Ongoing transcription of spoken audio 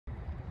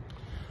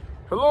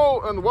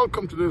Hello and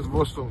welcome to today's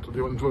devotional. Today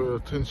I want to draw your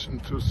attention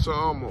to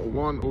Psalm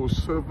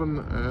 107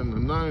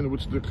 and 9,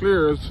 which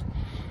declares,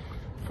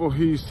 "For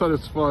he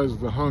satisfies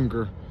the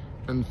hunger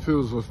and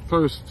fills the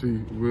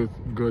thirsty with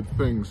good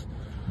things."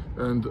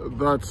 And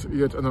that's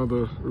yet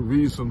another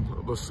reason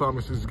the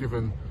psalmist is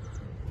given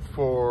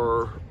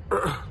for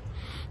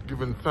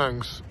giving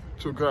thanks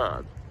to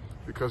God,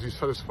 because he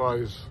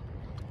satisfies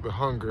the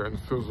hunger and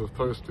fills the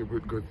thirsty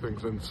with good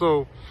things. And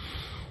so,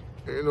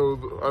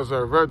 as I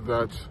read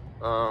that,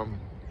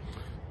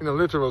 in a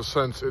literal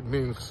sense, it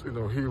means,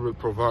 he will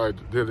provide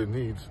daily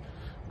needs.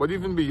 But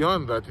even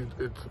beyond that,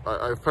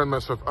 I find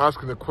myself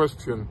asking the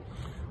question,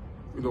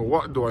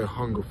 what do I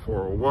hunger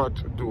for?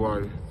 What do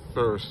I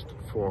thirst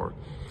for?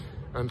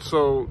 And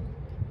so,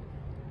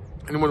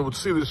 anyone who would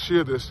see this,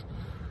 share this,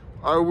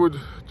 I would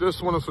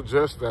just want to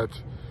suggest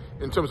that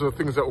in terms of the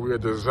things that we are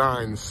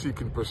designed,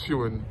 seeking,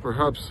 pursuing,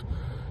 perhaps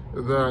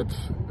that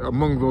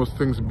among those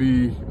things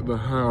be the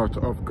heart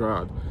of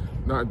God,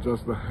 not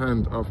just the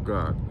hand of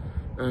God.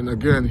 And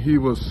again, he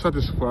will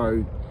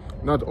satisfy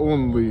not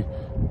only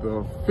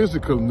the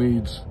physical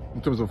needs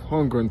in terms of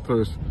hunger and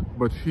thirst,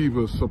 but he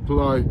will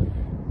supply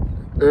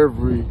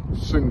every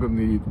single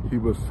need. He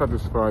will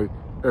satisfy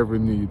every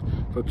need.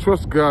 So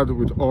trust God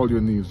with all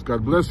your needs.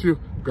 God bless you.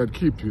 God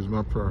keep you is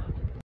my prayer.